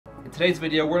In today's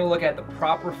video, we're going to look at the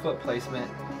proper foot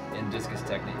placement in discus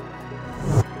technique.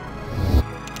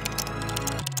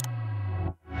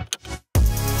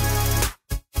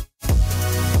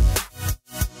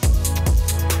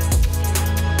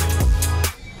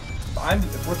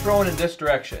 If we're throwing in this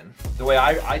direction, the way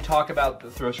I talk about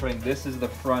the throw string, this is the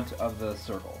front of the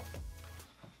circle.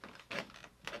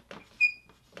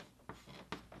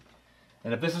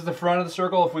 And if this is the front of the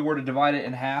circle, if we were to divide it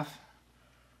in half,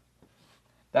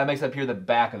 that makes up here the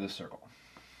back of the circle.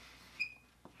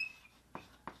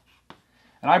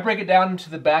 And I break it down into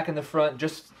the back and the front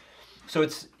just so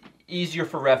it's easier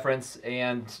for reference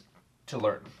and to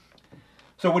learn.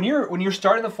 So when you're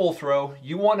starting the full throw,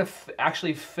 you want to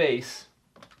actually face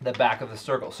the back of the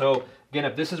circle. So again,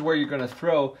 if this is where you're going to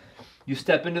throw, you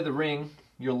step into the ring,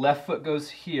 your left foot goes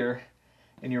here,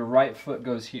 and your right foot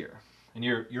goes here, and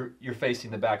you're facing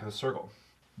the back of the circle.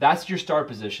 That's your start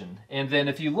position. And then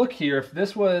if you look here,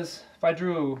 if I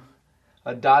drew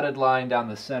a dotted line down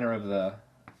the center of the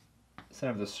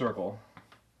circle,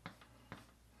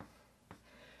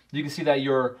 you can see that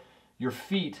your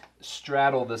feet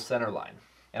straddle the center line.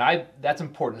 And that's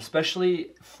important,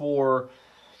 especially for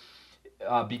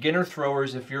beginner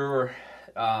throwers. If you're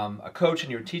a coach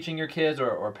and you're teaching your kids,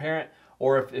 or a parent,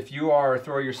 or if you are a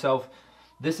thrower yourself,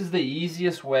 this is the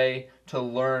easiest way to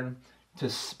learn to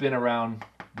spin around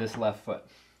this left foot.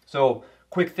 So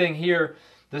quick thing here,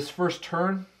 this first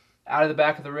turn out of the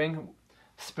back of the ring,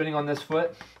 spinning on this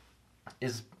foot,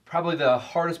 is probably the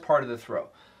hardest part of the throw.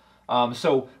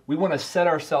 So we want to set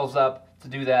ourselves up to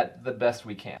do that the best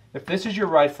we can. If this is your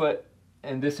right foot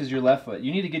and this is your left foot,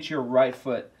 you need to get your right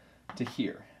foot to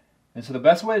here. And so the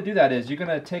best way to do that is you're going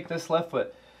to take this left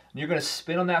foot and you're going to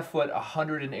spin on that foot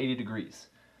 180 degrees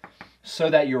so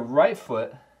that your right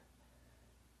foot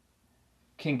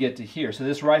can get to here. So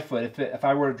this right foot, if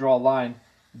I were to draw a line,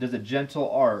 it does a gentle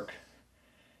arc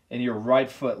and your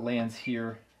right foot lands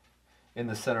here in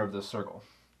the center of the circle.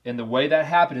 And the way that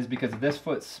happened is because this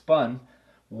foot spun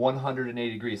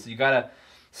 180 degrees. So you got to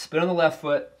spin on the left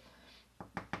foot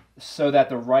so that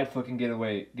the right foot can get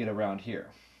around here.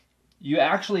 You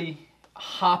actually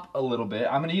hop a little bit.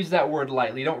 I'm going to use that word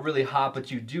lightly. You don't really hop,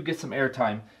 but you do get some air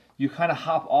time. You kind of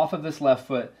hop off of this left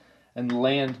foot and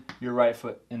land your right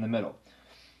foot in the middle.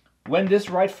 When this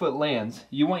right foot lands,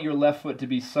 you want your left foot to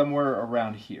be somewhere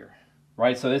around here,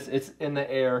 right? So it's in the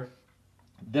air.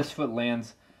 This foot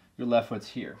lands, your left foot's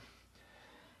here.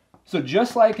 So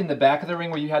just like in the back of the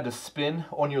ring where you had to spin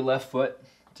on your left foot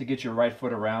to get your right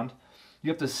foot around,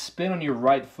 you have to spin on your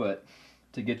right foot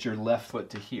to get your left foot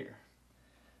to here.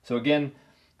 So again,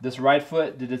 this right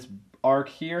foot did its arc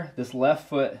here. This left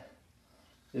foot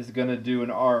is going to do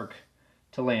an arc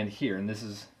to land here, and this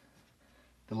is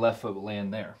the left foot will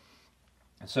land there.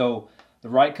 So the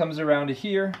right comes around to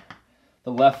here,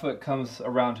 the left foot comes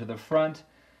around to the front,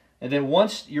 and then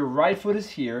once your right foot is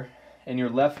here and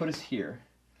your left foot is here,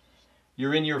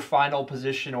 you're in your final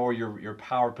position or your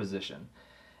power position.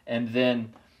 And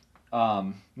then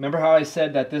remember how I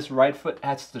said that this right foot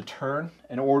has to turn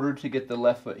in order to get the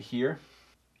left foot here?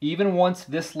 Even once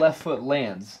this left foot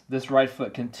lands, this right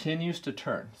foot continues to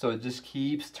turn. So it just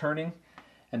keeps turning.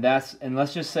 And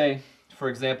let's just say, for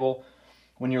example,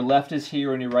 when your left is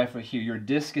here and your right foot here, your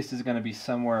discus is going to be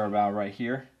somewhere about right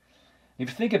here. If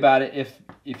you think about it,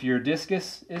 if your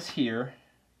discus is here,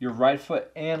 your right foot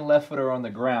and left foot are on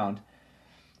the ground,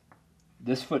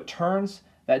 this foot turns,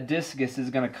 that discus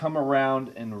is going to come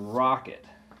around and rocket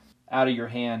out of your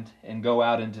hand and go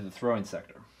out into the throwing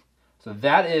sector. So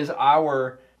that is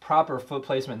our proper foot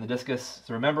placement in the discus.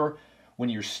 So remember, when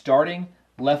you're starting,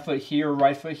 left foot here,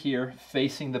 right foot here,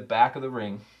 facing the back of the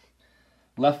ring.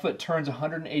 Left foot turns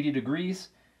 180 degrees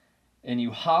and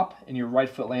you hop and your right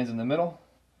foot lands in the middle.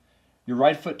 Your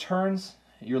right foot turns,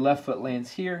 your left foot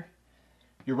lands here.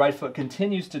 Your right foot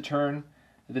continues to turn,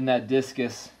 and then that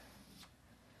discus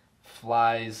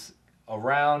flies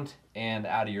around and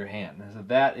out of your hand. So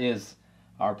that is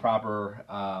our proper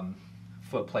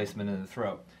foot placement in the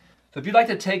throw. So if you'd like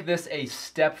to take this a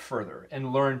step further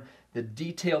and learn the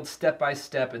detailed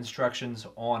step-by-step instructions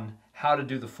on how to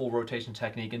do the full rotation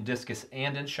technique in discus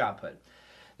and in shot put,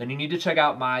 then you need to check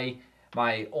out my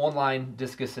online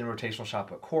discus and rotational shot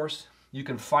put course. You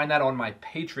can find that on my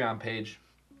Patreon page,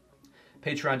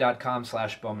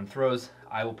 patreon.com/Bowman Throws.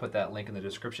 I will put that link in the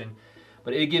description.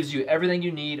 But it gives you everything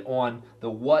you need on the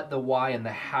what, the why, and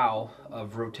the how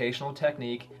of rotational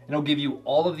technique. And it'll give you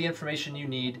all of the information you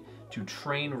need to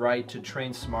train right, to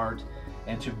train smart,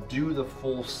 and to do the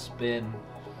full spin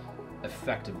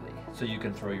effectively so you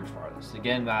can throw your farthest.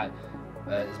 Again, that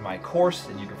is my course,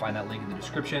 and you can find that link in the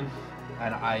description.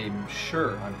 And I'm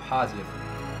positive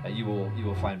you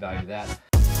will find value in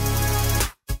that.